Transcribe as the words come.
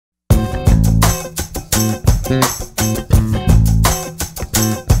Hi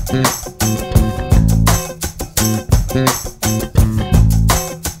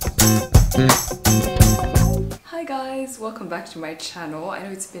guys, welcome back to my channel. I know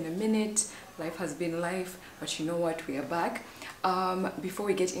it's been a minute, life has been life, but you know what, we are back. Before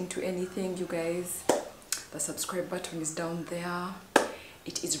we get into anything, you guys, the subscribe button is down there.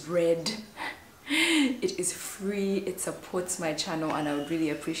 It is red, it is free, it supports my channel, and I would really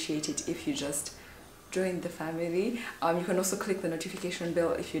appreciate it if you just join the family. You can also click the notification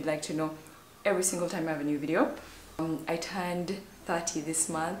bell if you'd like to know every single time I have a new video. I turned 30 this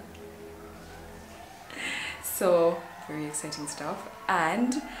month, so very exciting stuff,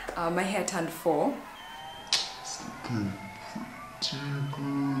 and my hair turned 4. It's looking pretty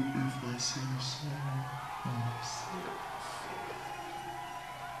good if I say so myself.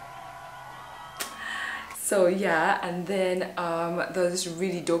 So yeah, and then there was this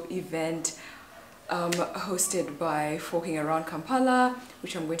really dope event hosted by Forking Around Kampala,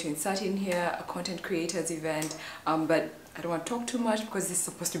 which I'm going to insert in here, a content creators event, but I don't want to talk too much because this is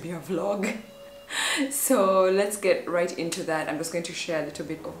supposed to be a vlog. So let's get right into that. I'm just going to share a little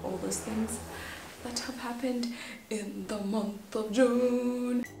bit of all those things that have happened in the month of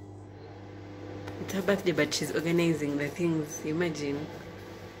June. It's her birthday, but she's organizing the things. Imagine.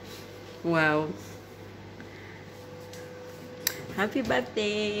 Wow. Happy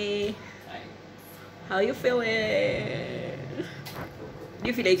birthday. How you feeling? Do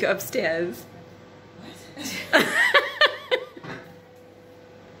you feel like you're upstairs? What?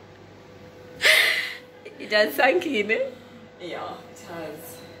 It has sunk in, eh? Yeah, it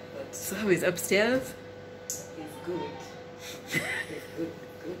has. But so how is upstairs? It's good. It's good.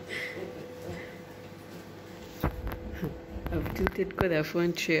 I've tilted because I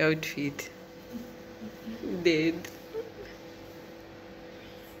found tray outfit. Dead.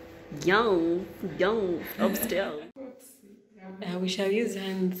 Young, upstairs. We shall use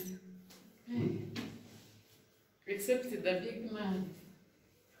hands. Except the big man.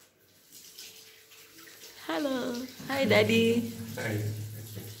 Hello. Hi, Daddy. Hi.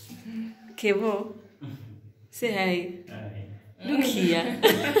 Kevo. Say hi. Hi. Look here.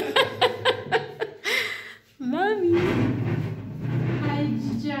 Mommy. Hi,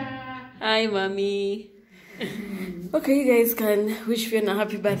 Jija. Hi, Mommy. Okay, you guys can wish Fiona a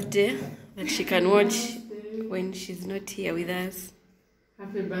happy birthday that she can watch when she's not here with us.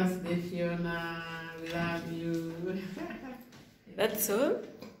 Happy birthday, Fiona. We love you. That's all.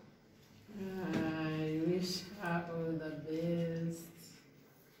 I wish her all the best.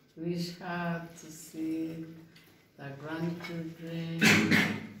 Wish her to see the grandchildren,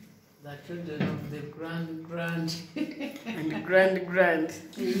 the children of the grand. And grand.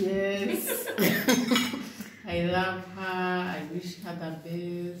 Yes. I love her. I wish her the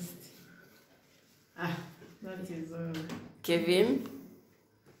best. That is all. Kevin.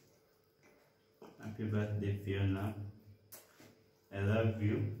 Happy birthday, Fiona. I love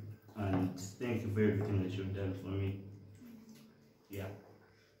you and thank you for everything that you've done for me. Yeah.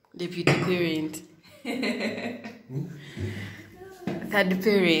 Deputy parent. Third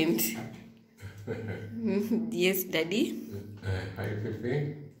parent. Yes, Daddy. Hi,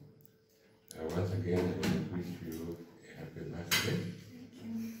 Pepe. Once again, I want to wish you a happy birthday.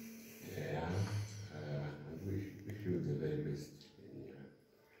 Yeah, and wish you the very best in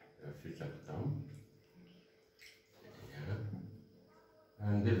your future to come. Yeah,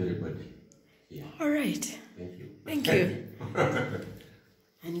 and everybody. Yeah. All right. Thank you. Thank you.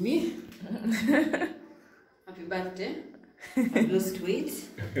 And me? Happy birthday. I've lost weight.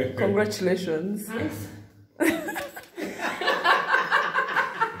 congratulations. Thanks.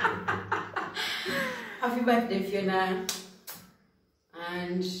 Happy birthday, Fiona.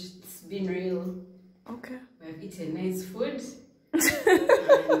 And it's been real. Okay. We have eaten nice food.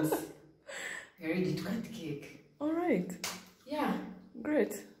 And we're ready to cut cake. All right. Yeah.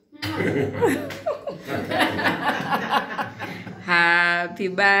 Great. Happy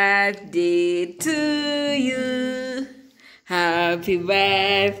birthday to you. Happy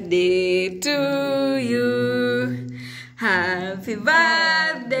birthday to you. Happy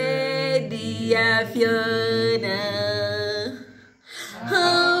birthday, dear Fiona.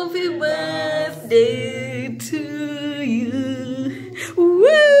 Happy birthday to you. Woo!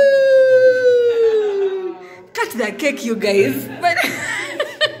 Cut the cake, you guys.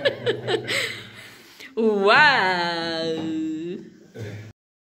 Wow.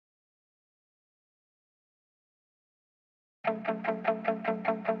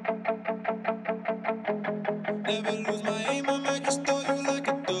 Never lose my aim, I might just throw you like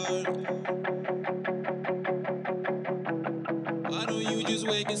a dart. I know you just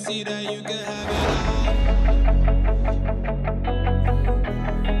waking see that you can have it all.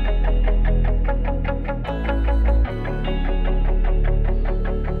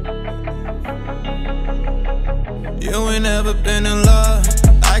 You ain't never been in love.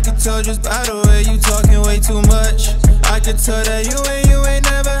 I can tell just by the way you talking way too much. I can tell that you ain't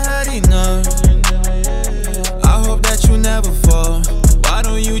never had enough. I hope that you never fall. Why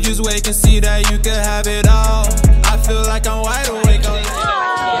don't you just wake and see that you can have it all? I feel like I'm wide awake.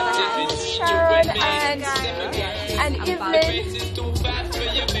 Sharon and Evelyn.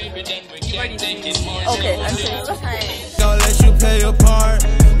 Okay, I'm sorry. I'll let you play your part.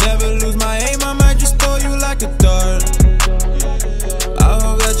 Never lose my aim, I might just throw you like a dart. I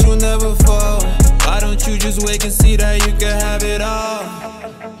hope that you never fall. Why don't you just wake and see that you can have it all?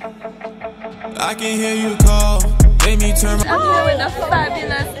 I can hear you call. Made me turn my I'm here with the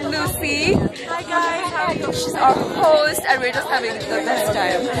fabulous Lucy. Hi guys, she's our host and we're just having the best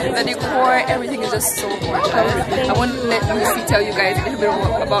time. The decor, everything is just so gorgeous. I want to let Lucy tell you guys a little bit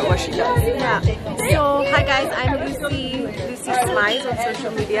more about what she does. Yeah. So, hi guys, I'm Lucy Smiles on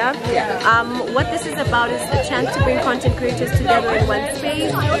social media. What this is about is a chance to bring content creators together in one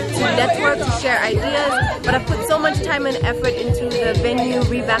space, to network, to share ideas. But I've put so much time and effort into the venue,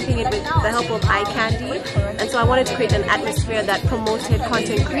 revamping it with the help of eye candy. And so I wanted to create an atmosphere that promoted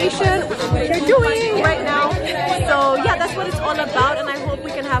content creation, which is what you're doing right now. So yeah, that's what it's all about, and I hope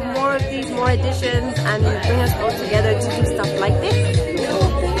we can have more of these, more editions, and bring us all together to do stuff like this.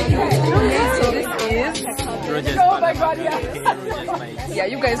 So this is oh my god, yeah. Yeah,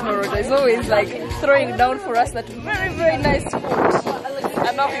 you guys know Roger is always like throwing down for us that very nice food.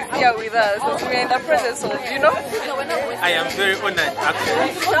 And now he's here with us, so we're in the presence of, you know? I am very honored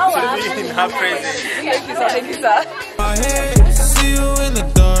actually to be in her presence. Thank you, sir. Thank you, sir. my head, see you in the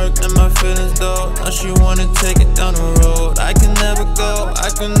dark, and my feelings dull. Now she wanna take it down the road. I can never go, I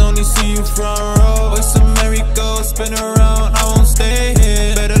can only see you front row. It's a merry-go, spin around, I won't stay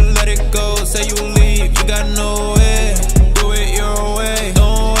here. Better let it go, say you leave, you got no way. Do it your way,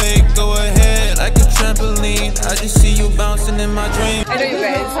 don't wait, go ahead. Like a trampoline, I just see you bouncing in my dreams. I know you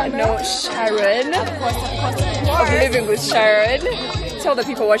guys know Sharon, of Living with Sharon. Tell the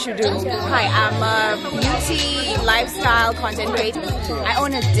people what you do. Hi, I'm a beauty lifestyle content creator. I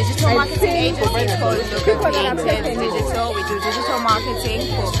own a digital marketing agency called Creative Digital. We do digital marketing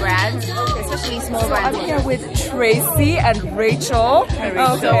for brands, especially small brands. I'm here with Tracy and Rachel. Okay.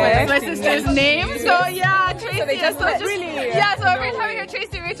 That's my sister's name. So yeah, Tracy. So they just really. Yeah. So every time I hear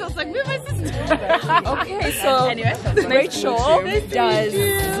Tracy, Rachel's like, we're my sister. Okay. So anyway, Rachel does.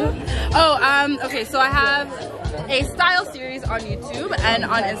 Okay. So I have a style series on YouTube and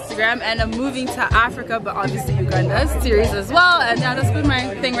on Instagram, and I'm moving to Africa, but obviously Uganda series as well. And yeah, that's been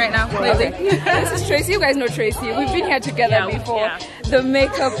my thing right now lately. This is Tracy. You guys know Tracy. We've been here together before. Yeah. The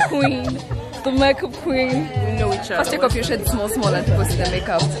makeup queen. The makeup queen. We know each other. First take off your shirt small and people see the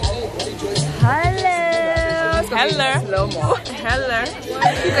makeup. Hello. Hello. Slow-mo. Hello.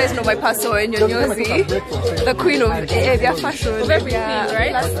 You guys know my pastor in your newsy. The queen of Avia fashion. Everything,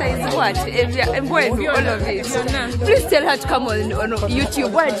 right? Last size what? All of it. Please tell her to come on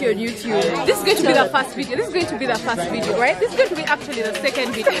YouTube. Why aren't you on YouTube? This is going to be the first video. This is going to be the first video, right? This is going to be actually the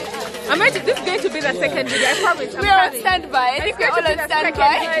second video. This is going to be the second video. I promise. We are on standby. I think we're all on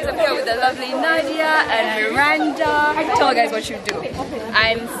standby. I'm here with the lovely Nadia and Miranda. Tell guys what you do.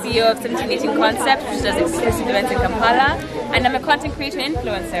 I'm CEO of 1718 Concept, which does exclusive events in Kampala, and I'm a content creator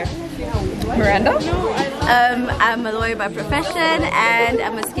influencer. Miranda? I'm a lawyer by profession, and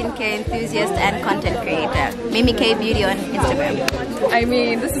I'm a skincare enthusiast and content creator. Mimi K Beauty on Instagram. I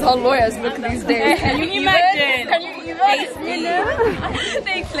mean, this is how lawyers look these days. Can you imagine? Can you even?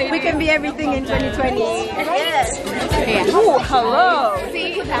 Thanks, lady. We can be everything in 2020. Yes. Ooh, hello.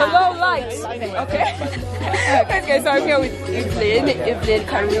 Hello, lights. Okay. Okay, so I'm here with Evelyn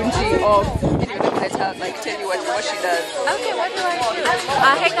Karunji of. Let her tell you what she does. Okay, what do I do?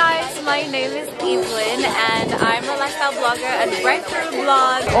 Hey guys, my name is Evelyn, and I'm a lifestyle blogger and writer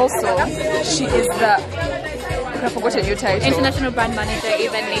blog. Also, she is the I forgot your title. International brand manager,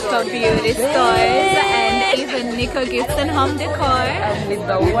 even Nico Beauty Stores, and even Nico Gifts and Home Decor. And with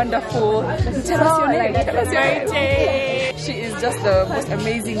the wonderful, tell us your name. Jay. She is just the most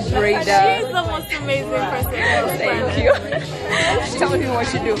amazing braider. She's the most amazing person. Thank you. Tell me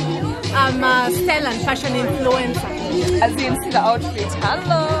what you do. I'm a style and fashion influencer. As in, see the outfit.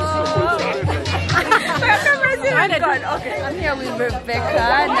 Hello. Okay, I'm here with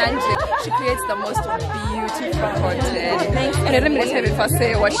Rebecca Nanje. She creates the most beautiful content. And let me just have it first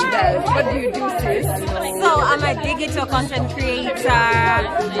say what she does. What do you do, sis? So I'm a digital content creator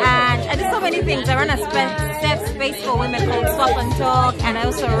and I do so many things. I run a safe space for women called Swap and Talk, and I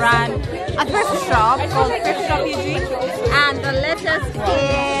also run a thrift shop called Thrift Shop Eugene. And the latest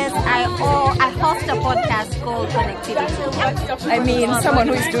is I host a podcast called Connectivity. I mean, someone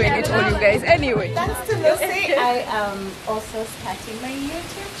who is doing it all, you guys. Anyway. Thanks to Lucy, I am also starting my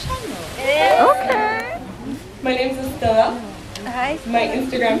YouTube channel. Okay. My name is Estella. Hi. My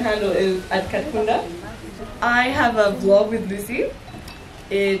Instagram handle is @Katkunda. I have a vlog with Lucy.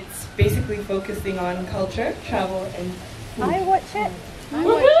 It's basically focusing on culture, travel, and food. I watch it.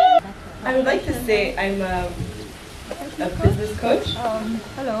 I would like to say I'm a business coach.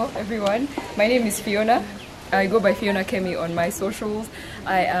 Hello everyone, my name is Fiona. I go by Fiona Kemi on my socials.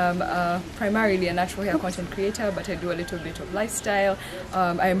 I am primarily a natural hair content creator, but I do a little bit of lifestyle.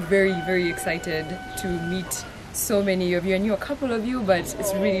 I am very excited to meet so many of you. I knew a couple of you, but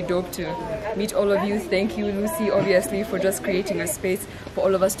it's really dope to meet all of you. Thank you, Lucy, obviously, for just creating a space for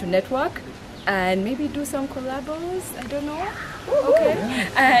all of us to network and maybe do some collabos. I don't know. Okay.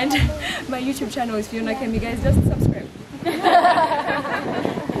 And my YouTube channel is Fiona Kemi, guys. Just subscribe.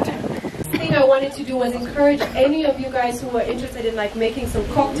 Thing I wanted to do was encourage any of you guys who are interested in like making some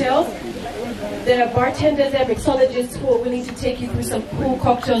cocktails. There are bartenders and mixologists who are willing to take you through some cool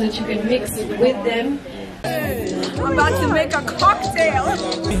cocktails that you can mix with them. I'm about to make a cocktail.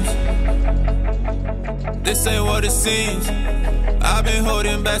 This ain't what it seems. I've been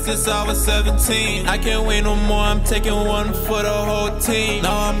holding back since I was 17. I can't wait no more, I'm taking one for the whole team.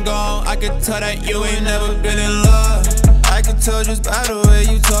 Now I'm gone, I can tell that you ain't never been in love. I can tell just by the way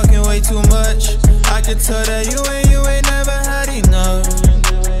you talking way too much. I can tell that you ain't never had enough.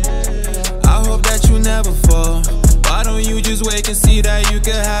 I hope that you never fall. Why don't you just wake and see that you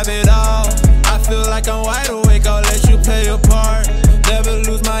can have it all? I feel like I'm wide awake, I'll let you play your part. Never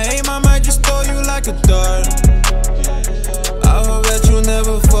lose my aim, I might just throw you like a dart. I hope that you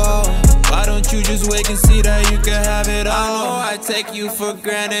never fall. Why don't you just wake and see that you can have it all? I know I take you for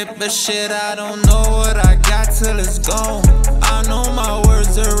granted, but shit, I don't know what I got till it's gone. I know my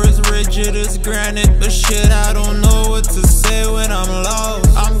words are as rigid as granite, but shit, I don't know what to say when I'm lost.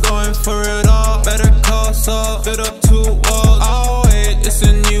 I'm going for it all, better call Saul, fit up 2 walls. Oh wait, it's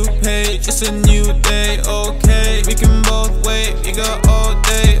a new page, it's a new day, okay. We can both wait, we got all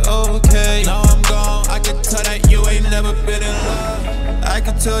day, okay. Now I'm gone, I can tell that you ain't never been in love. I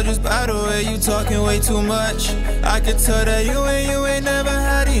can tell just by the way you talking way too much. I can tell that you ain't never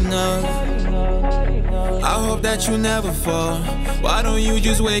had enough. I hope that you never fall. Why don't you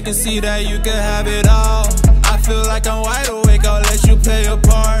just wake and see that you can have it all? I feel like I'm wide awake, I'll let you play your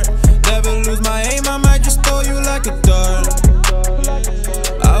part. Never lose my aim, I might just throw you like a dart.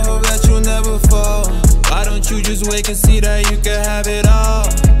 I hope that you never fall. Why don't you just wake and see that you can have it all?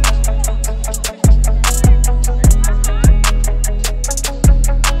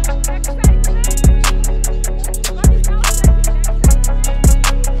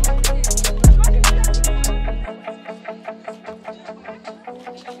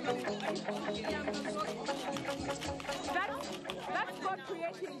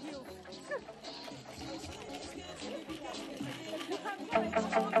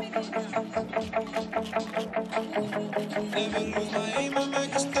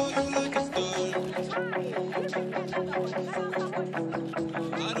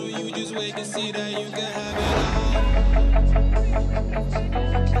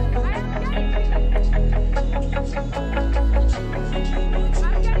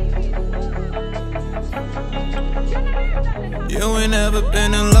 You ain't never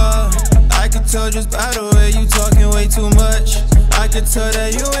been in love. I can tell just by the way you talking way too much. I can tell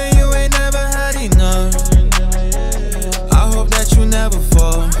that you ain't never had enough. I hope that you never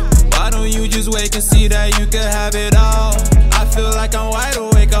fall. Why don't you just wake and see that you can have it all? I feel like I'm wide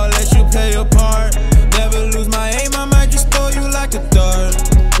awake, I'll let you play your part. Never lose my aim, I might just throw you like a dart.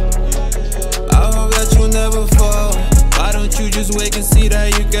 I hope that you never fall. Why don't you just wake and see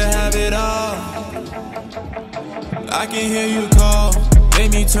that you can have it all? I can hear you call,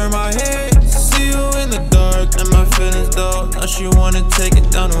 made me turn my head, see you in the dark, and my feelings dull. Now she wanna take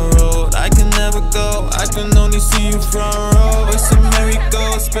it down the road. I can never go, I can only see you front row. It's a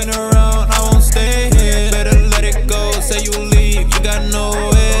merry-go, spin around, I won't stay here. Better let it go, say you leave, you got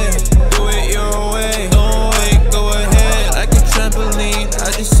nowhere. Do it your way, don't wait, go ahead. Like a trampoline, I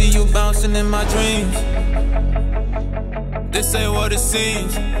just see you bouncing in my dreams. This ain't what it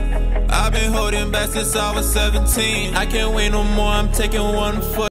seems. I've been holding back since I was 17. I can't wait no more, I'm taking one foot